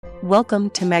Welcome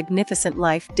to Magnificent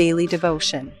Life Daily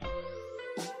Devotion.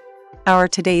 Our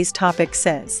today's topic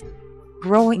says,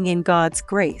 Growing in God's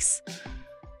Grace.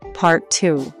 Part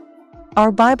 2.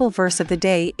 Our Bible verse of the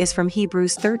day is from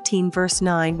Hebrews 13 verse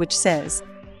 9, which says,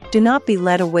 Do not be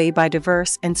led away by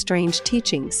diverse and strange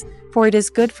teachings, for it is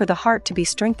good for the heart to be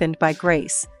strengthened by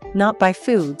grace, not by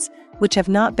foods, which have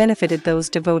not benefited those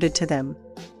devoted to them.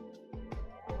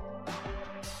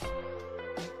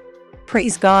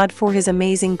 Praise God for His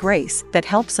amazing grace that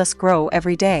helps us grow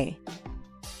every day.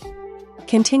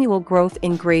 Continual growth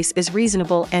in grace is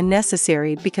reasonable and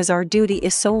necessary because our duty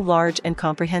is so large and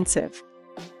comprehensive.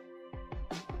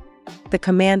 The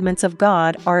commandments of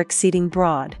God are exceeding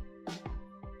broad.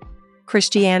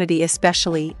 Christianity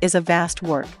especially is a vast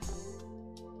work.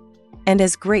 And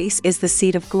as grace is the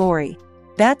seed of glory,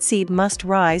 that seed must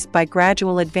rise by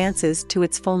gradual advances to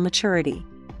its full maturity.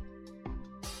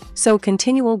 So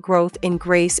continual growth in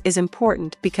grace is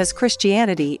important because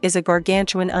Christianity is a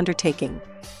gargantuan undertaking.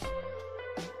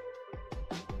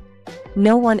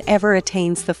 No one ever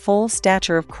attains the full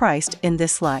stature of Christ in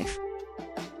this life.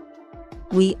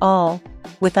 We all,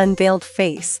 with unveiled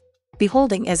face,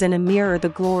 beholding as in a mirror the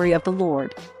glory of the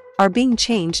Lord, are being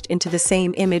changed into the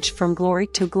same image from glory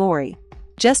to glory,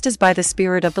 just as by the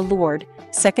Spirit of the Lord,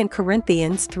 2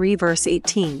 Corinthians 3 verse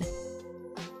 18.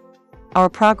 Our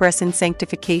progress in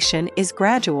sanctification is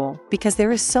gradual because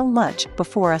there is so much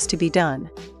before us to be done.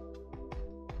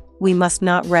 We must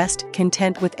not rest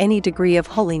content with any degree of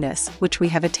holiness which we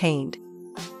have attained.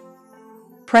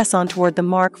 Press on toward the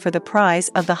mark for the prize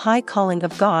of the high calling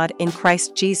of God in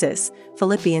Christ Jesus,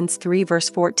 Philippians 3 verse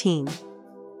 14.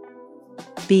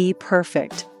 Be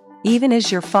perfect, even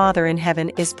as your Father in heaven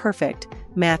is perfect,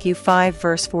 Matthew 5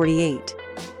 verse 48.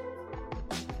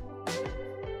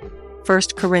 1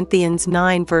 Corinthians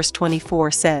 9 verse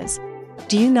 24 says,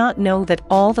 Do you not know that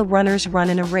all the runners run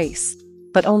in a race,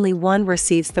 but only one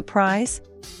receives the prize?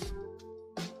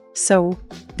 So,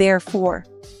 therefore,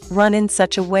 run in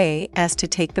such a way as to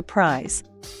take the prize.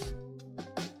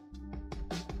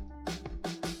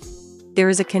 There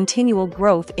is a continual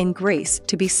growth in grace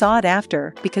to be sought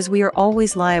after because we are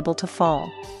always liable to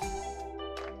fall.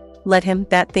 Let him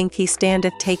that think he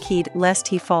standeth take heed lest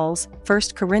he falls, 1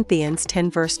 Corinthians 10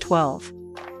 verse 12.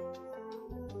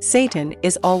 Satan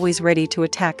is always ready to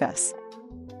attack us.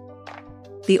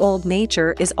 The old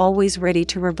nature is always ready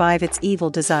to revive its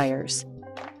evil desires.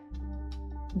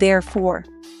 Therefore,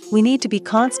 we need to be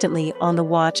constantly on the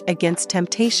watch against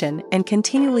temptation and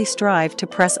continually strive to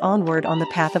press onward on the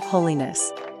path of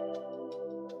holiness.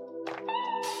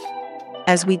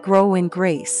 As we grow in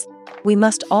grace, we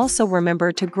must also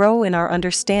remember to grow in our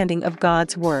understanding of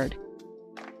God's Word.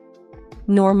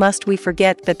 Nor must we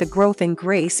forget that the growth in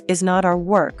grace is not our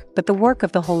work, but the work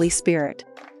of the Holy Spirit.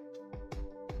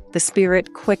 The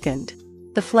Spirit quickened,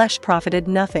 the flesh profited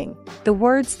nothing. The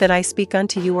words that I speak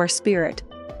unto you are spirit,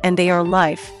 and they are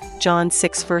life, John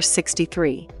 6 verse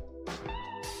 63.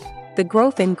 The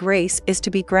growth in grace is to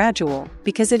be gradual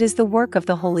because it is the work of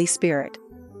the Holy Spirit.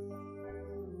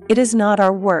 It is not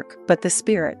our work but the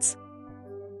Spirit's.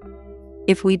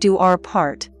 If we do our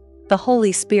part, the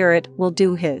Holy Spirit will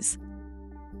do His.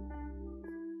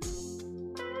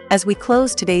 As we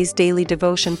close today's daily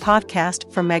devotion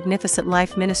podcast from Magnificent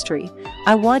Life Ministry,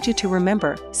 I want you to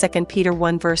remember 2 Peter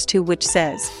 1 verse 2, which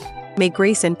says, May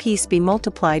grace and peace be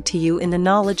multiplied to you in the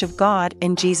knowledge of God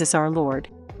and Jesus our Lord.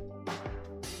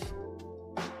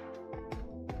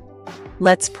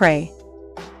 Let's pray.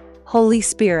 Holy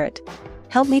Spirit,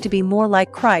 help me to be more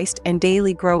like Christ and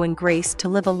daily grow in grace to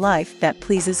live a life that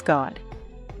pleases God.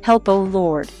 Help, O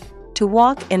Lord, to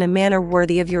walk in a manner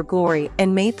worthy of your glory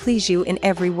and may please you in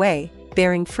every way,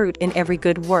 bearing fruit in every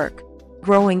good work,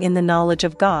 growing in the knowledge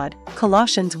of God.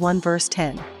 Colossians 1 verse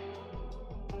 10.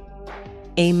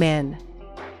 Amen.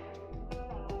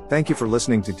 Thank you for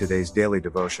listening to today's daily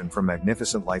devotion from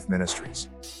Magnificent Life Ministries.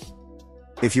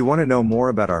 If you want to know more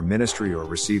about our ministry or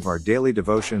receive our daily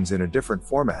devotions in a different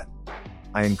format,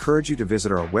 I encourage you to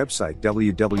visit our website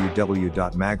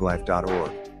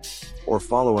www.maglife.org or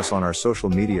follow us on our social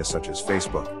media such as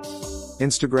Facebook,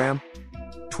 Instagram,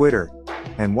 Twitter,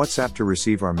 and WhatsApp to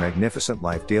receive our Magnificent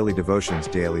Life daily devotions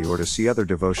daily or to see other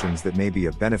devotions that may be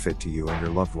of benefit to you and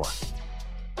your loved one.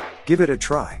 Give it a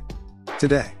try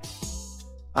today.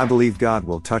 I believe God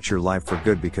will touch your life for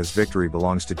good because victory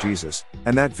belongs to Jesus,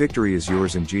 and that victory is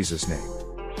yours in Jesus' name.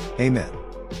 Amen.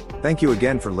 Thank you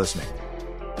again for listening.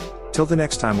 Till the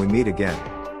next time we meet again,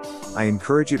 I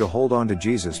encourage you to hold on to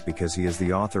Jesus because He is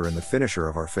the author and the finisher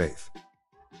of our faith.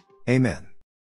 Amen.